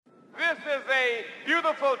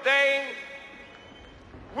beautiful day,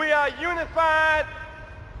 we are unified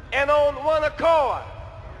and on one accord.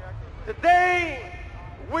 Today,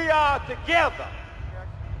 we are together.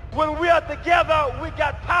 When we are together, we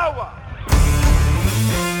got power.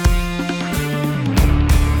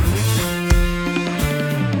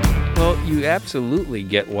 Well, you absolutely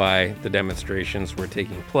get why the demonstrations were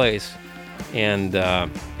taking place. And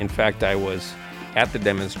in fact, I was at the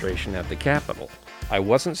demonstration at the Capitol. I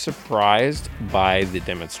wasn't surprised by the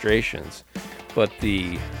demonstrations, but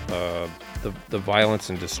the violence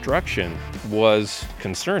and destruction was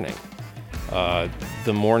concerning.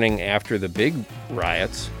 The morning after the big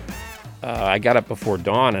riots, I got up before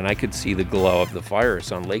dawn and I could see the glow of the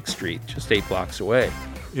fires on Lake Street, just 8 blocks away.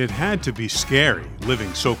 It had to be scary,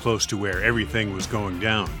 living so close to where everything was going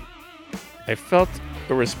down. I felt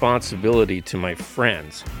a responsibility to my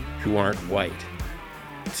friends who aren't white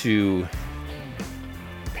to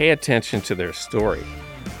pay attention to their story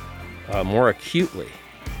more acutely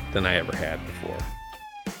than I ever had before.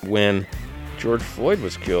 When George Floyd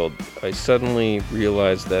was killed, I suddenly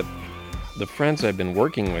realized that the friends I've been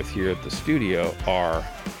working with here at the studio are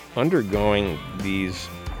undergoing these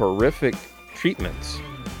horrific treatments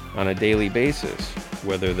on a daily basis,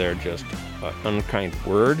 whether they're just an unkind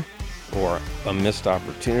word or a missed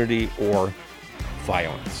opportunity or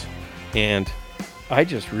violence. And I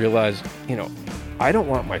just realized, I don't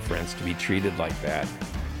want my friends to be treated like that.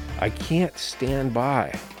 I can't stand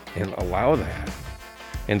by and allow that.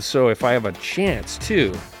 And so if I have a chance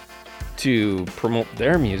to promote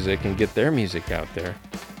their music and get their music out there,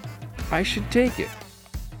 I should take it.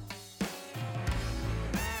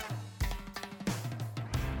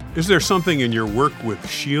 Is there something in your work with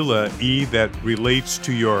Sheila E. that relates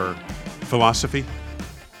to your philosophy?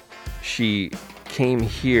 She came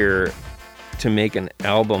here to make an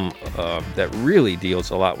album that really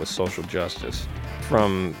deals a lot with social justice.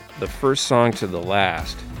 From the first song to the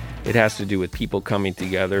last, it has to do with people coming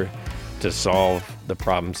together to solve the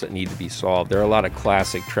problems that need to be solved. There are a lot of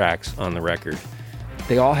classic tracks on the record.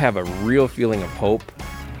 They all have a real feeling of hope,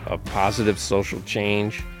 of positive social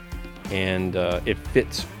change, and it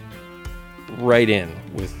fits right in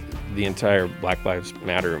with the entire Black Lives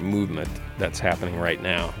Matter movement that's happening right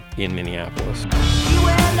now in Minneapolis.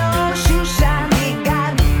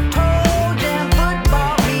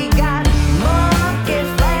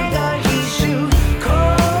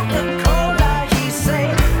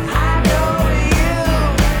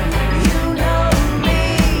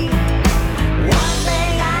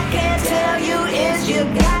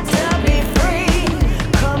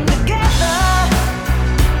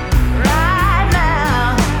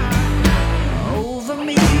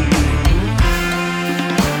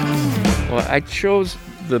 I chose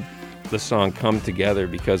the song Come Together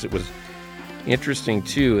because it was interesting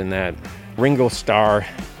too in that Ringo Starr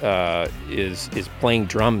is playing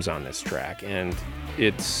drums on this track, and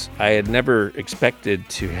I had never expected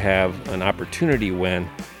to have an opportunity when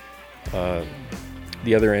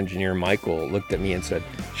the other engineer, Michael, looked at me and said,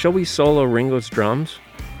 "Shall we solo Ringo's drums?"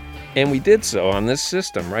 And we did so on this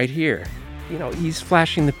system right here. He's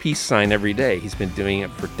flashing the peace sign every day. He's been doing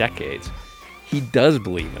it for decades. He does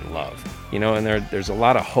believe in love, and there's a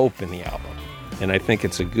lot of hope in the album. And I think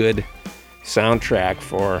it's a good soundtrack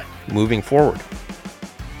for moving forward.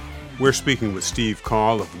 We're speaking with Steve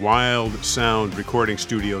Call of Wild Sound Recording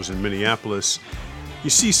Studios in Minneapolis. You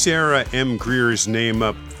see Sarah M. Greer's name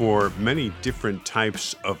up for many different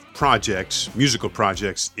types of projects, musical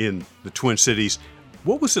projects in the Twin Cities.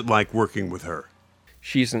 What was it like working with her?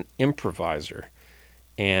 She's an improviser.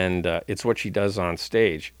 And it's what she does on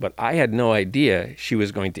stage. But I had no idea she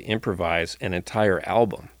was going to improvise an entire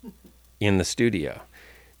album in the studio.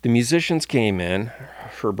 The musicians came in,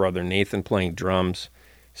 her brother Nathan playing drums,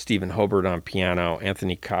 Stephen Hobart on piano,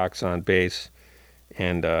 Anthony Cox on bass,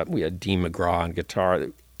 and we had Dean McGraw on guitar.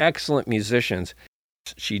 Excellent musicians.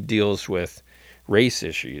 She deals with race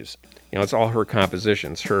issues. It's all her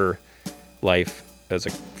compositions, her life as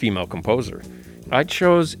a female composer. I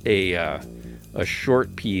chose a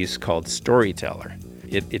short piece called Storyteller.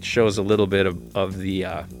 It shows a little bit of the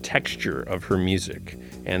texture of her music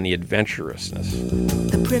and the adventurousness.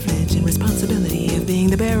 The privilege and responsibility of being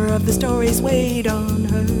the bearer of the stories weighed on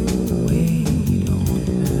her.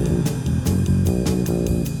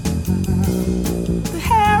 The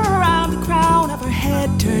hair around the crown of her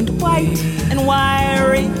head turned white and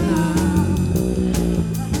wiry.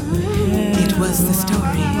 It was the stories.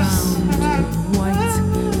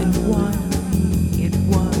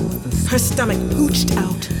 Her stomach pooched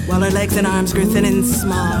out while her legs and arms grew thin and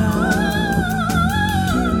small.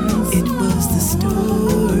 It was the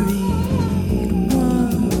story. It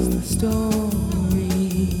was the story.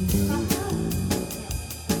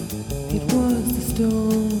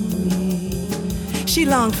 She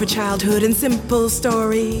longed for childhood and simple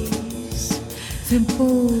stories.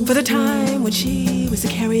 Simple. For the time when she was the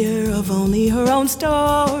carrier of only her own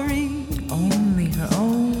story. Only her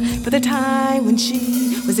own. For the time when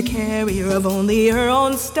she was the carrier of only her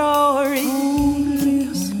own stories.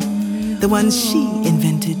 The ones she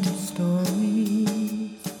invented.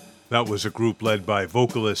 That was a group led by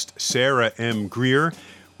vocalist Sarah M. Greer.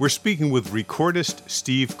 We're speaking with recordist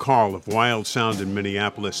Steve Carl of Wild Sound in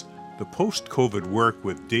Minneapolis. The post-COVID work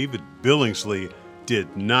with David Billingsley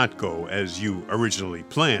did not go as you originally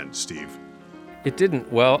planned, Steve. It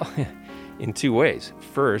didn't. Well, in two ways.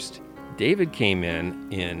 First, David came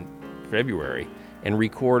in February and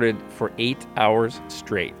recorded for 8 hours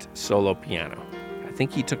straight, solo piano. I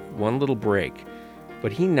think he took one little break,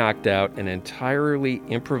 but he knocked out an entirely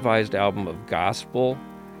improvised album of gospel,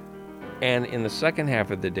 and in the second half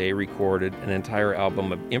of the day recorded an entire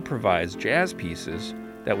album of improvised jazz pieces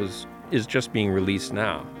that is just being released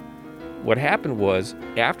now. What happened was,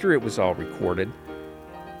 after it was all recorded,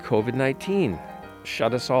 COVID-19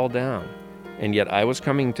 shut us all down. And yet I was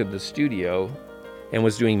coming to the studio and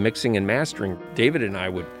was doing mixing and mastering. David and I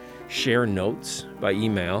would share notes by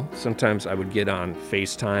email. Sometimes I would get on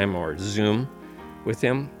FaceTime or Zoom with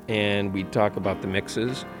him, and we'd talk about the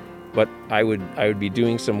mixes. But I would be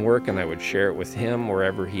doing some work, and I would share it with him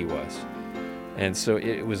wherever he was. And so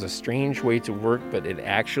it was a strange way to work, but it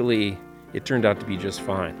turned out to be just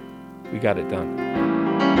fine. We got it done.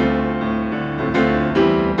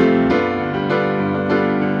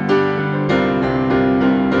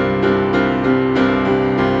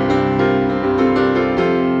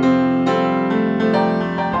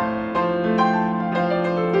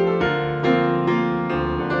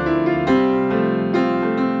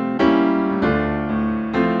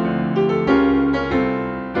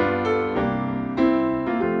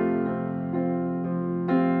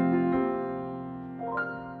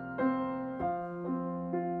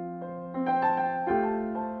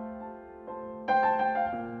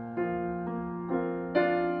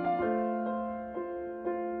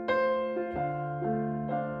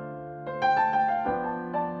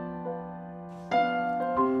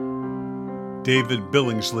 David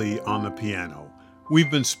Billingsley on the piano.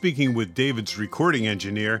 We've been speaking with David's recording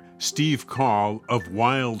engineer, Steve Carl of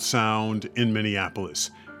Wild Sound in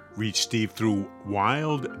Minneapolis. Reach Steve through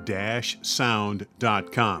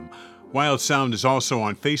wild-sound.com. Wild Sound is also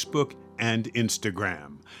on Facebook and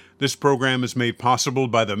Instagram. This program is made possible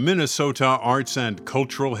by the Minnesota Arts and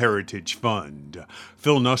Cultural Heritage Fund.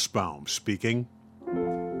 Phil Nussbaum speaking.